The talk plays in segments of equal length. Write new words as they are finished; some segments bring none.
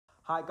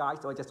Hi guys,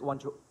 so I just want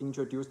to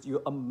introduce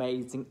you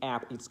amazing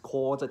app. It's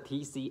called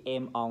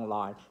TCM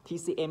Online.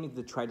 TCM is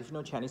the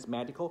traditional Chinese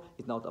medical.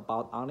 It's not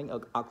about only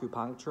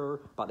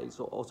acupuncture, but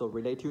it's also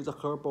related to the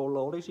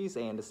herbologies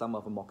and some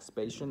of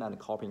moxibustion and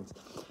coping.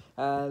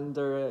 And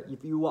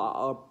if you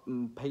are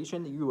a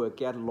patient, you will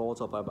get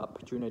lots of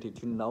opportunity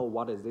to know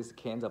what is this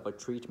kind of a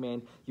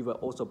treatment. You will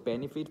also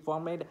benefit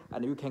from it,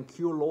 and you can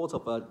cure lots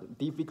of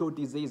difficult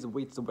disease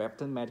which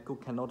Western medical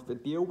cannot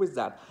deal with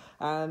that.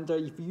 And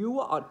if you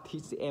are a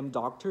TCM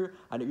doctor,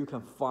 and you can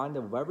find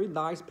a very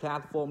nice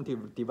platform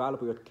to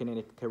develop your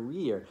clinic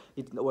career.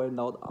 It will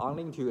not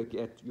only to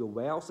get your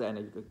wealth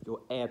and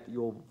you add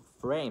your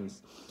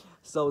friends.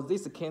 So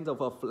this kind of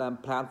a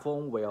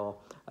platform will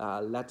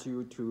let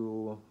you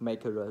to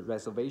make a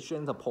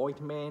reservation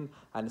appointment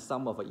and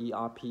some of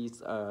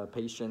ERP's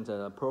patient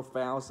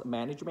profiles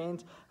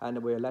management,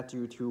 and will let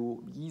you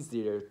to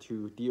easier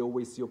to deal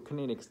with your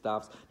clinic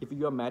stuff. If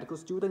you're a medical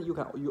student,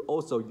 you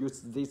also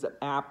use this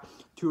app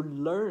to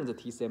learn the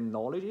TCM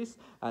knowledges,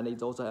 and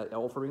it's also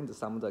offering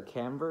some of the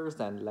canvas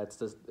and lets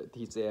the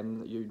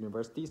TCM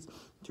universities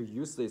to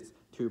use this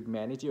to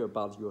manage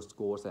about your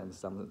scores and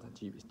some of the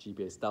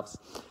GPA stuffs.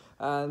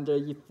 And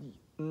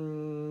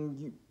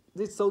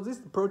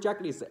this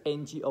project is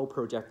an NGO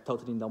project,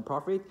 totally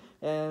non-profit.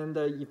 And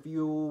if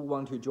you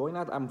want to join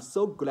us, I'm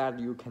so glad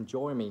you can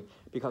join me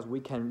because we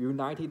can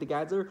unite it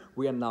together.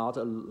 We are not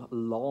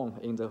alone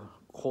in the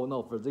corner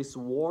of this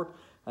world,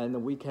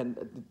 and we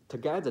can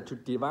together to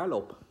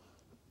develop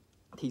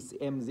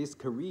TCM this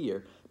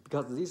career,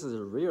 because this is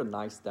real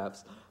nice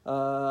steps.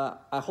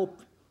 I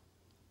hope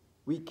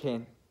we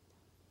can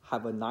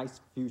have a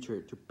nice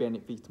future to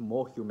benefit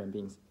more human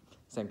beings.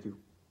 Thank you.